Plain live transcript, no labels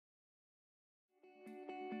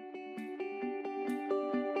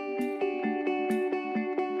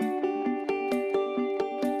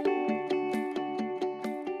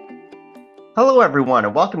Hello, everyone,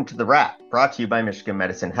 and welcome to The Wrap, brought to you by Michigan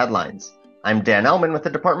Medicine Headlines. I'm Dan Ellman with the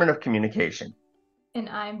Department of Communication. And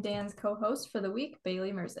I'm Dan's co host for the week,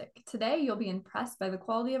 Bailey Merzick. Today, you'll be impressed by the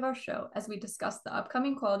quality of our show as we discuss the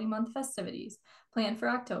upcoming Quality Month festivities planned for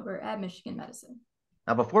October at Michigan Medicine.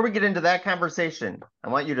 Now, before we get into that conversation, I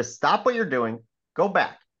want you to stop what you're doing, go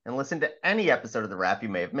back, and listen to any episode of The Wrap you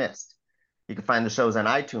may have missed. You can find the shows on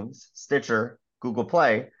iTunes, Stitcher, Google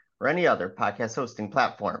Play, or any other podcast hosting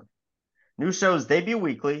platform. New shows debut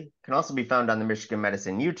weekly, can also be found on the Michigan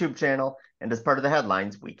Medicine YouTube channel and as part of the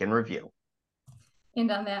Headlines Week in Review. And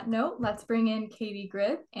on that note, let's bring in Katie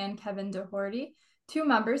Gribb and Kevin Doherty, two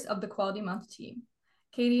members of the Quality Month team.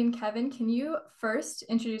 Katie and Kevin, can you first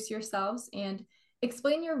introduce yourselves and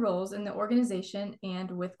explain your roles in the organization and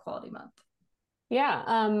with Quality Month?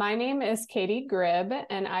 My name is Katie Gribb,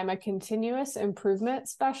 and I'm a continuous improvement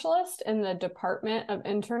specialist in the Department of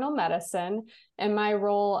Internal Medicine. And my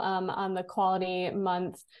role on the Quality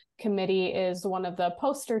Month committee is one of the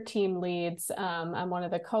poster team leads. I'm one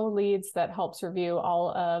of the co-leads that helps review all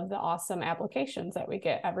of the awesome applications that we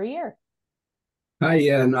get every year. Hi,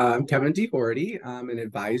 and I'm Kevin Doherty. I'm an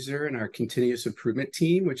advisor in our continuous improvement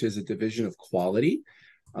team, which is a division of quality.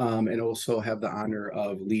 And also have the honor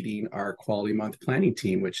of leading our Quality Month planning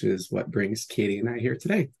team, which is what brings Katie and I here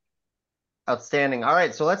today. Outstanding. All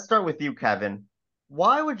right, so let's start with you, Kevin.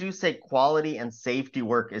 Why would you say quality and safety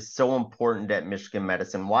work is so important at Michigan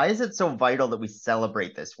Medicine? Why is it so vital that we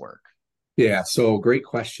celebrate this work? Yeah, so great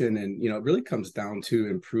question. And, it really comes down to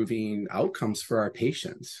improving outcomes for our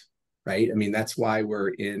patients, right? I mean, that's why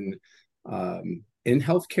we're in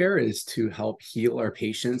healthcare, is to help heal our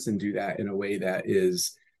patients and do that in a way that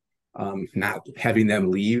is not having them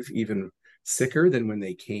leave even sicker than when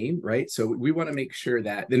they came, right? So we want to make sure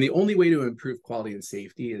that then the only way to improve quality and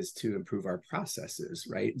safety is to improve our processes,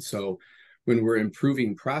 right? So when we're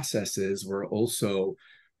improving processes, we're also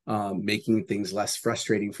making things less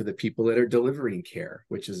frustrating for the people that are delivering care,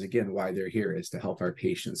 which is again why they're here, is to help our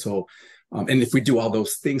patients. So and if we do all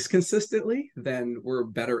those things consistently, then we're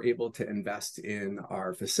better able to invest in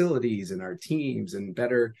our facilities and our teams and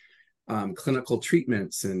better clinical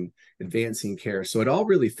treatments and advancing care. So it all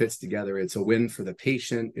really fits together. It's a win for the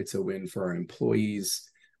patient. It's a win for our employees.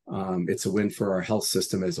 It's a win for our health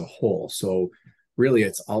system as a whole. So really,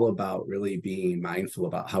 it's all about really being mindful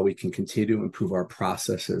about how we can continue to improve our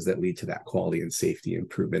processes that lead to that quality and safety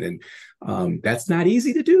improvement. And that's not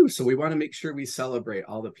easy to do. So we want to make sure we celebrate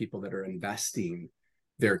all the people that are investing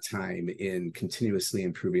their time in continuously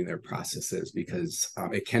improving their processes, because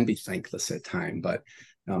it can be thankless at times, but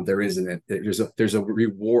there's a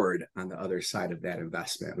reward on the other side of that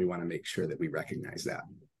investment. We want to make sure that we recognize that.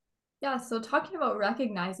 Yeah, so talking about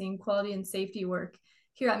recognizing quality and safety work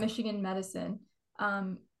here at Michigan Medicine,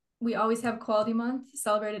 we always have Quality Month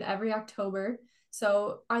celebrated every October.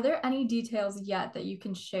 So are there any details yet that you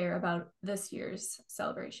can share about this year's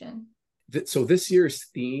celebration? So this year's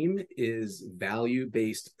theme is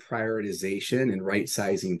value-based prioritization and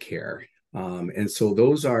right-sizing care. And so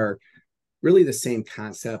those are really the same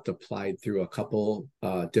concept applied through a couple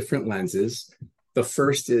different lenses. The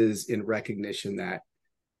first is in recognition that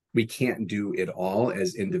we can't do it all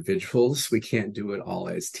as individuals, we can't do it all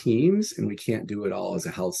as teams, and we can't do it all as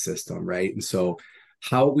a health system, right? And so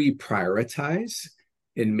how we prioritize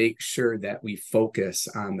and make sure that we focus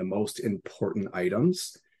on the most important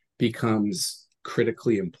items becomes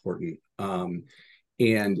critically important.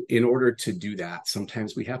 And in order to do that,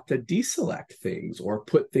 sometimes we have to deselect things or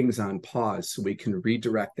put things on pause so we can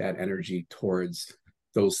redirect that energy towards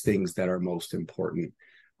those things that are most important.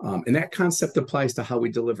 And that concept applies to how we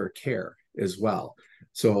deliver care as well.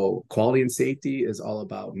 So quality and safety is all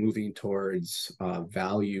about moving towards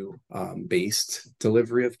value-based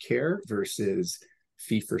delivery of care versus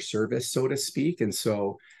fee-for-service, so to speak. And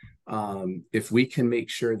so if we can make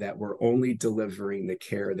sure that we're only delivering the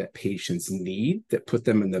care that patients need, that put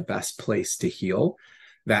them in the best place to heal,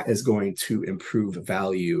 that is going to improve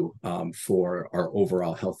value for our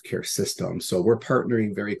overall healthcare system. So we're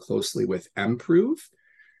partnering very closely with MProve,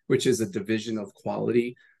 which is a division of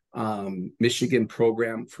quality Michigan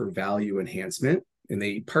program for value enhancement. And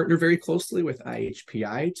they partner very closely with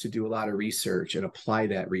IHPI to do a lot of research and apply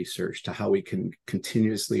that research to how we can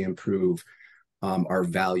continuously improve our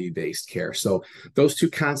value-based care. So those two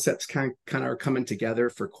concepts kind of are coming together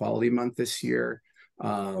for Quality Month this year.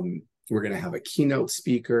 We're going to have a keynote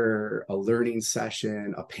speaker, a learning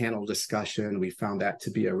session, a panel discussion. We found that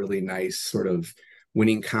to be a really nice sort of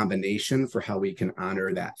winning combination for how we can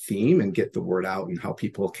honor that theme and get the word out, and how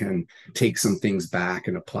people can take some things back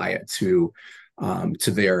and apply it to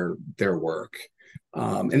their work.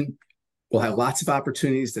 And We'll have lots of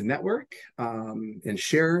opportunities to network and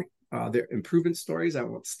share their improvement stories. I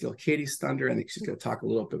won't steal Katie's thunder. I think she's going to talk a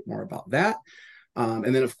little bit more about that.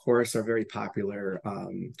 And then, of course, our very popular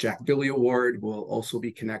Jack Billy Award will also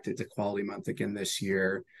be connected to Quality Month again this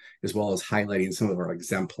year, as well as highlighting some of our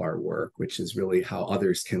exemplar work, which is really how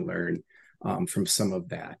others can learn from some of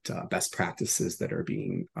that best practices that are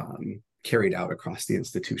being carried out across the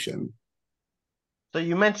institution. So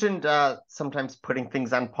you mentioned sometimes putting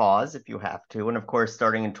things on pause if you have to. And of course,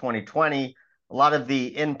 starting in 2020, a lot of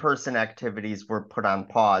the in-person activities were put on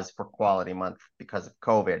pause for Quality Month because of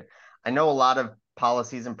COVID. I know a lot of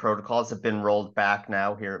policies and protocols have been rolled back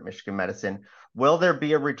now here at Michigan Medicine. Will there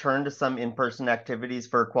be a return to some in-person activities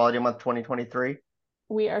for Quality Month 2023?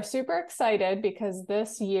 We are super excited because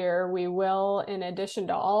this year we will, in addition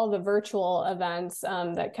to all the virtual events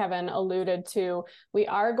that Kevin alluded to, we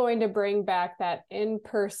are going to bring back that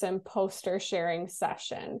in-person poster sharing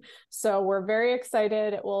session. So we're very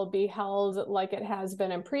excited. It will be held like it has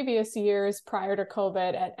been in previous years prior to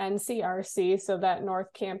COVID at NCRC, so that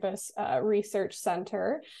North Campus Research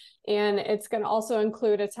Center. And it's going to also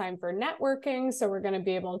include a time for networking. So we're going to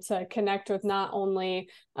be able to connect with not only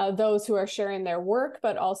those who are sharing their work,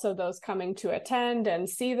 but also those coming to attend and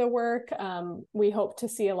see the work. We hope to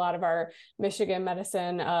see a lot of our Michigan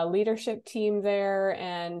Medicine leadership team there.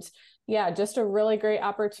 And yeah, just a really great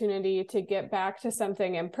opportunity to get back to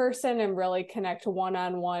something in person and really connect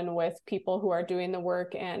one-on-one with people who are doing the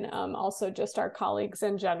work, and also just our colleagues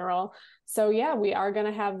in general. So yeah, we are going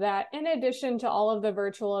to have that in addition to all of the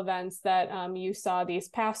virtual events that you saw these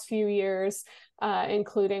past few years,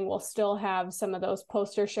 including we'll still have some of those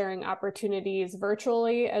poster sharing opportunities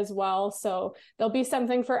virtually as well. So there'll be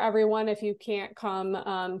something for everyone. If you can't come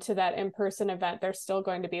to that in-person event, there's still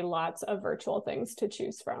going to be lots of virtual things to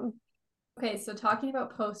choose from. Okay, so talking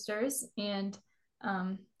about posters and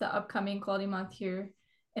the upcoming Quality Month here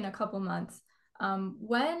in a couple months,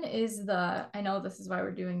 when is I know this is why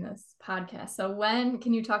we're doing this podcast, so when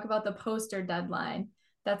can you talk about the poster deadline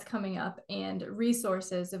that's coming up and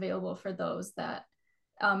resources available for those that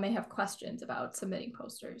may have questions about submitting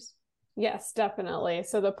posters? Yes, definitely.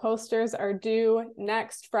 So the posters are due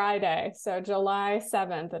next Friday, so July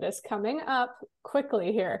 7th. It is coming up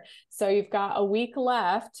quickly here. So you've got a week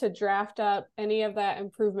left to draft up any of that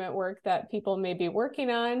improvement work that people may be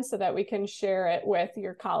working on so that we can share it with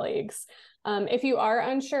your colleagues. If you are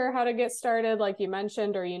unsure how to get started, like you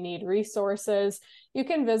mentioned, or you need resources, you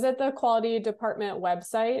can visit the quality department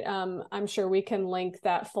website. I'm sure we can link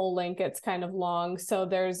that full link. It's kind of long. So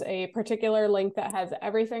there's a particular link that has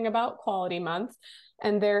everything about Quality Month.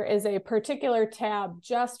 And there is a particular tab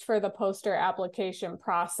just for the poster application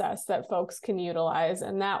process that folks can utilize.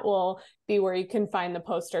 And that will be where you can find the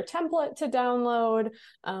poster template to download,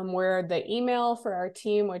 where the email for our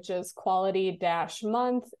team, which is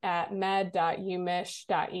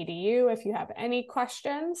quality-month@med.umich.edu if you have any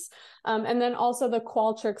questions. And then also the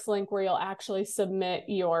Qualtrics link where you'll actually submit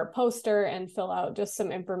your poster and fill out just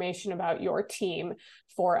some information about your team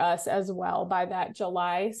for us as well by that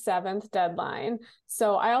July 7th deadline.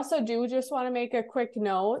 So I also do just want to make a quick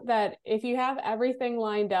note that if you have everything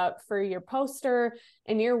lined up for your poster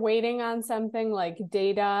and you're waiting on something like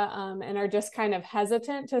data and are just kind of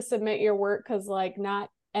hesitant to submit your work because like not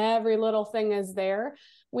every little thing is there,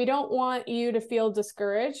 we don't want you to feel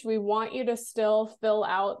discouraged. We want you to still fill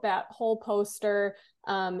out that whole poster.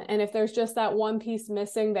 And if there's just that one piece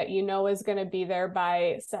missing that you know is going to be there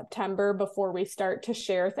by September before we start to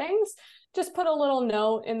share things, just put a little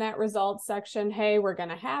note in that results section, hey, we're going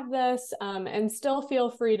to have this, and still feel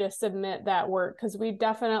free to submit that work because we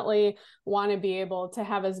definitely want to be able to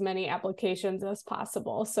have as many applications as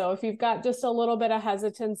possible. So if you've got just a little bit of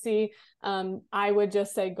hesitancy, I would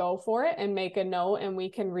just say go for it and make a note, and we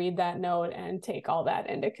can read that note and take all that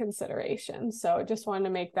into consideration. So I just wanted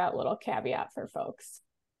to make that little caveat for folks.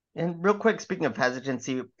 And real quick, speaking of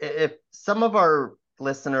hesitancy, if some of our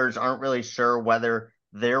listeners aren't really sure whether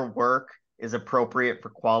their work is appropriate for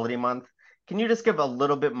Quality Month, can you just give a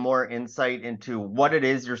little bit more insight into what it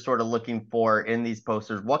is you're sort of looking for in these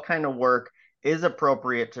posters? What kind of work is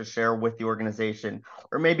appropriate to share with the organization,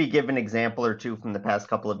 or maybe give an example or two from the past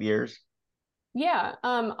couple of years? Yeah,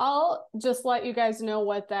 I'll just let you guys know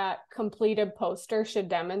what that completed poster should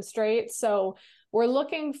demonstrate. So we're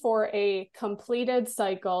looking for a completed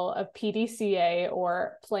cycle of PDCA,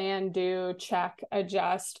 or plan, do, check,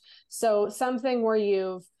 adjust. So something where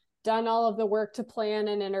you've done all of the work to plan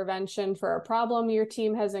an intervention for a problem your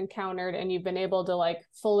team has encountered, and you've been able to like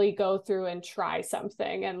fully go through and try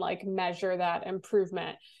something and like measure that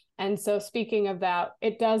improvement. And so speaking of that,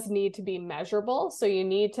 it does need to be measurable. So you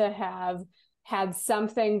need to have had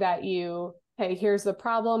something that hey, here's the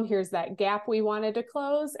problem, here's that gap we wanted to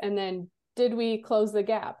close, and then did we close the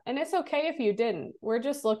gap? And it's okay if you didn't. We're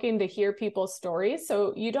just looking to hear people's stories.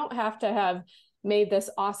 So you don't have to have made this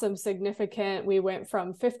awesome, significant, we went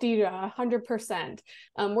from 50 to 100%.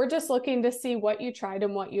 We're just looking to see what you tried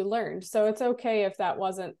and what you learned. So it's okay if that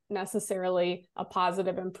wasn't necessarily a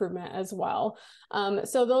positive improvement as well.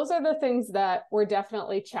 So those are the things that we're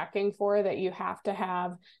definitely checking for that you have to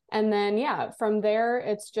have. And then, yeah, from there,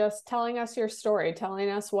 it's just telling us your story, telling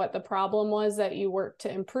us what the problem was that you worked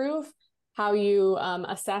to improve, how you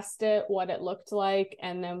assessed it, what it looked like,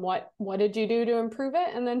 and then what did you do to improve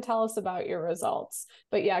it, and then tell us about your results.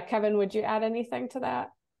 But yeah, Kevin, would you add anything to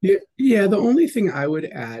that? Yeah, the only thing I would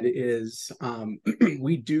add is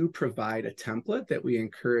we do provide a template that we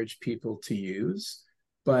encourage people to use.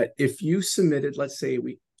 But if you submitted, let's say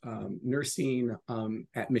nursing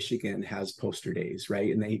at Michigan has poster days,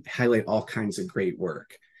 right? And they highlight all kinds of great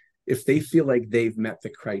work. If they feel like they've met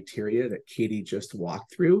the criteria that Katie just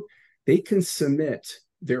walked through, they can submit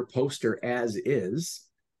their poster as is.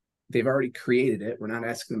 They've already created it. We're not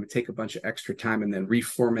asking them to take a bunch of extra time and then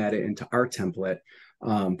reformat it into our template.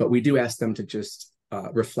 But we do ask them to just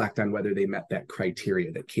reflect on whether they met that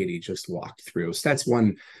criteria that Katie just walked through. So that's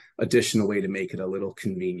one additional way to make it a little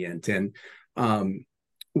convenient. And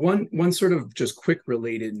one sort of just quick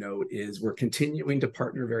related note is we're continuing to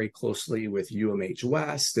partner very closely with UMH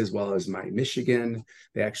West as well as My Michigan.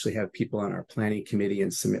 They actually have people on our planning committee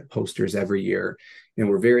and submit posters every year. And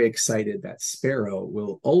we're very excited that Sparrow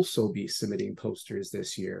will also be submitting posters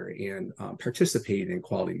this year and participating in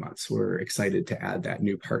Quality Months. We're excited to add that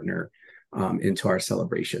new partner into our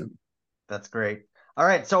celebration. That's great. All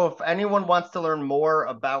right. So if anyone wants to learn more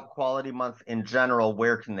about Quality Month in general,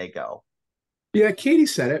 where can they go? Yeah, Katie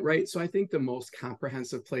said it, right? So I think the most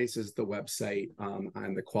comprehensive place is the website on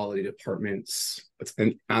the quality department's.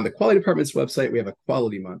 And on the quality department's website, we have a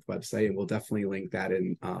Quality Month website, and we'll definitely link that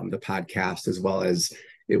in the podcast, as well as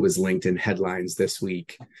it was linked in headlines this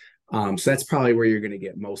week. So that's probably where you're going to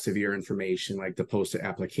get most of your information, like the poster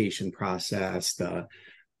application process, the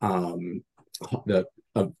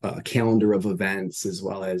calendar of events, as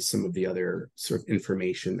well as some of the other sort of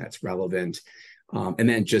information that's relevant. And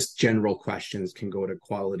then just general questions can go to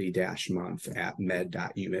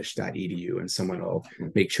quality-month@med.umich.edu, and someone will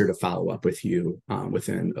make sure to follow up with you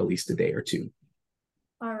within at least a day or two.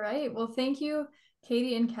 All right. Well, thank you,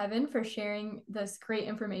 Katie and Kevin, for sharing this great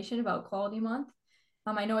information about Quality Month.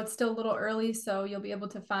 I know it's still a little early, so you'll be able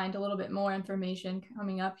to find a little bit more information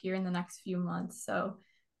coming up here in the next few months. So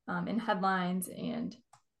in headlines and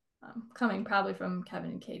coming probably from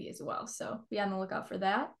Kevin and Katie as well. So be on the lookout for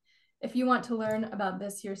that. If you want to learn about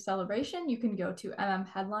this year's celebration, you can go to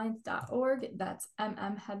mmheadlines.org. That's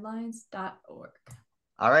mmheadlines.org.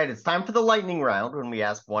 All right, it's time for the lightning round when we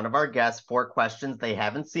ask one of our guests 4 questions they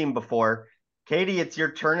haven't seen before. Katie, it's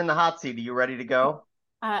your turn in the hot seat. Are you ready to go?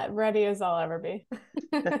 Ready as I'll ever be.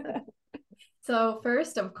 So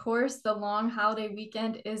first, of course, the long holiday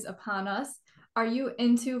weekend is upon us. Are you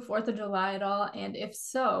into 4th of July at all? And if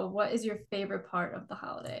so, what is your favorite part of the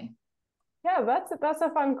holiday? Yeah, that's a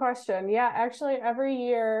fun question. Yeah, actually, every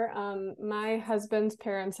year, my husband's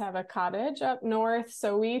parents have a cottage up north,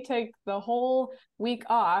 so we take the whole week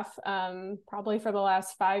off, probably for the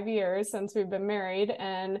last 5 years since we've been married,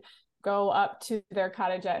 and go up to their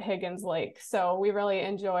cottage at Higgins Lake. So we really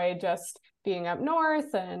enjoy just being up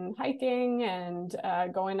north and hiking and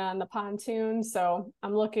going on the pontoon. So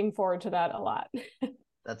I'm looking forward to that a lot.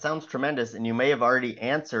 That sounds tremendous, and you may have already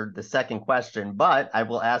answered the second question, but I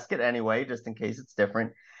will ask it anyway, just in case it's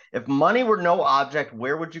different. If money were no object,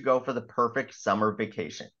 where would you go for the perfect summer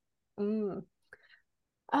vacation?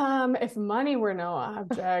 If money were no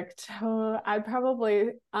object, I'd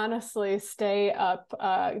probably honestly stay up,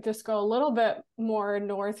 just go a little bit more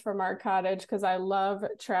north from our cottage because I love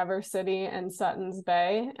Traverse City and Suttons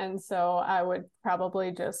Bay. And so I would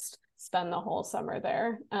probably just spend the whole summer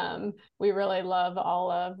there. We really love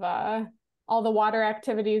all the water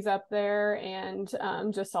activities up there and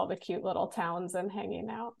just all the cute little towns and hanging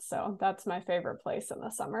out. So that's my favorite place in the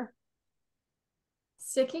summer.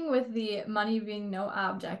 Sticking with the money being no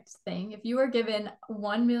object thing, if you were given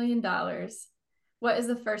 $1 million, what is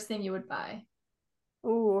the first thing you would buy?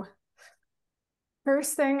 Ooh.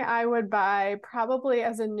 First thing I would buy, probably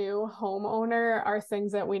as a new homeowner, are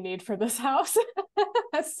things that we need for this house.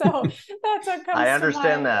 So that's what comes I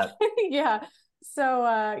understand that. Yeah. So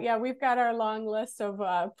yeah, we've got our long list of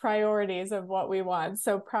priorities of what we want.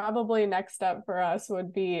 So probably next up for us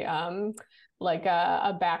would be like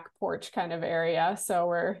a back porch kind of area. So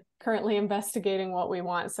we're currently investigating what we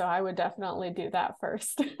want. So I would definitely do that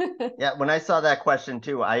first. Yeah, when I saw that question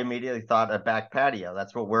too, I immediately thought a back patio.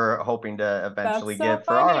 That's what we're hoping to eventually That's so get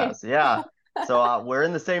for our funny. house. Yeah. So we're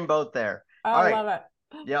in the same boat there. All I right. love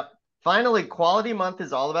it. Yep. Finally, Quality Month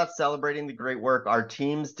is all about celebrating the great work our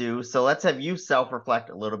teams do. So let's have you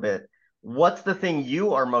self-reflect a little bit. What's the thing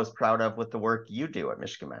you are most proud of with the work you do at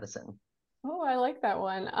Michigan Medicine? Oh, I like that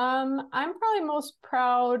one. I'm probably most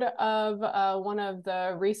proud of one of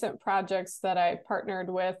the recent projects that I partnered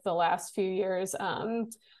with the last few years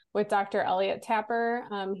with Dr. Elliot Tapper.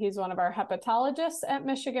 He's one of our hepatologists at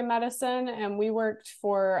Michigan Medicine, and we worked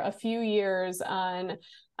for a few years on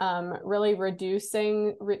really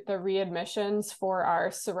reducing the readmissions for our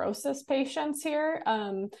cirrhosis patients here.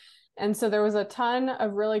 And so there was a ton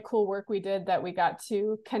of really cool work we did that we got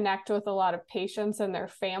to connect with a lot of patients and their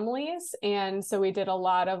families. And so we did a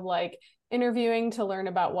lot of like interviewing to learn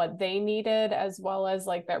about what they needed, as well as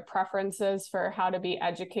like their preferences for how to be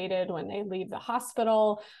educated when they leave the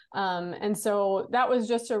hospital. And so that was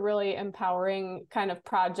just a really empowering kind of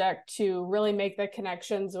project to really make the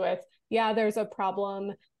connections with, yeah, there's a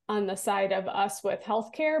problem on the side of us with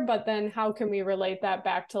healthcare, but then how can we relate that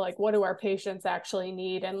back to like, what do our patients actually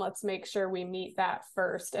need? And let's make sure we meet that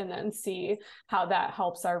first and then see how that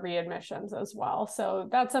helps our readmissions as well. So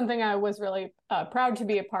that's something I was really proud to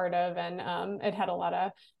be a part of. And it had a lot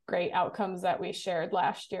of great outcomes that we shared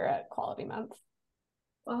last year at Quality Month.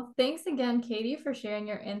 Well, thanks again, Katie, for sharing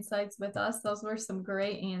your insights with us. Those were some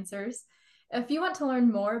great answers. If you want to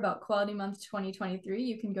learn more about Quality Month 2023,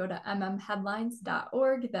 you can go to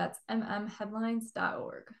mmheadlines.org. That's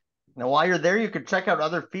mmheadlines.org. Now, while you're there, you could check out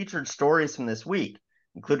other featured stories from this week,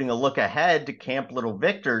 including a look ahead to Camp Little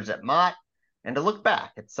Victors at Mott and a look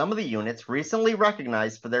back at some of the units recently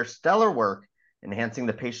recognized for their stellar work enhancing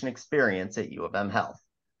the patient experience at U of M Health.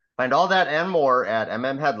 Find all that and more at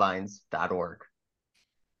mmheadlines.org.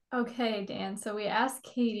 Okay, Dan. So we asked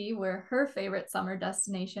Katie where her favorite summer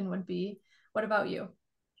destination would be. What about you?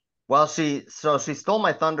 Well, she stole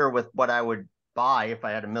my thunder with what I would buy if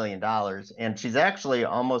I had $1 million, and she's actually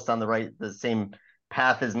almost on the same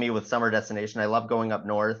path as me with summer destination. I love going up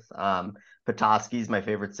north. Petoskey is my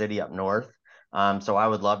favorite city up north, so I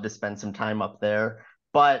would love to spend some time up there.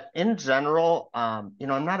 But in general, I'm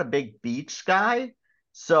not a big beach guy,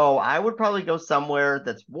 so I would probably go somewhere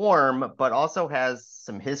that's warm, but also has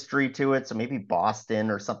some history to it. So maybe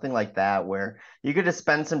Boston or something like that, where you could just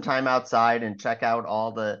spend some time outside and check out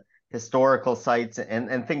all the historical sites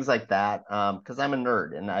and things like that. Because I'm a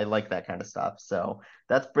nerd and I like that kind of stuff. So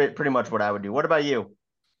that's pretty much what I would do. What about you?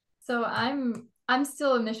 So I'm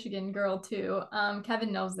still a Michigan girl too.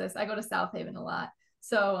 Kevin knows this. I go to South Haven a lot.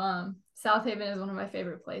 So South Haven is one of my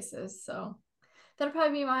favorite places. So that'd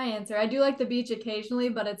probably be my answer. I do like the beach occasionally,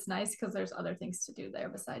 but it's nice because there's other things to do there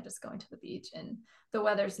besides just going to the beach, and the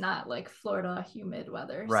weather's not like Florida humid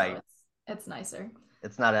weather. Right. So it's nicer.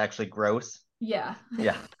 It's not actually gross. Yeah.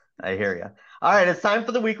 Yeah, I hear you. All right, it's time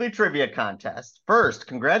for the weekly trivia contest. First,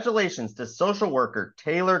 congratulations to social worker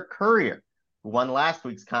Taylor Currier, who won last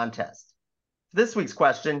week's contest. For this week's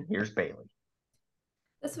question, here's Bailey.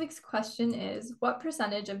 This week's question is, what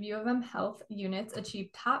percentage of U of M Health units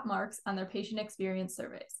achieve top marks on their patient experience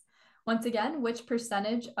surveys? Once again, which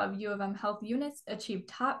percentage of U of M Health units achieve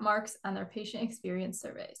top marks on their patient experience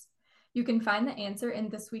surveys? You can find the answer in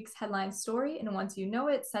this week's headline story, and once you know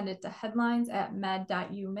it, send it to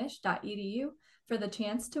headlines@med.umich.edu for the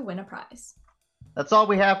chance to win a prize. That's all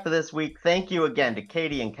we have for this week. Thank you again to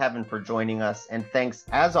Katie and Kevin for joining us, and thanks,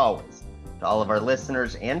 as always, to all of our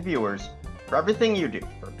listeners and viewers for everything you do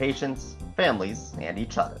for patients, families, and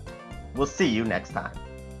each other. We'll see you next time.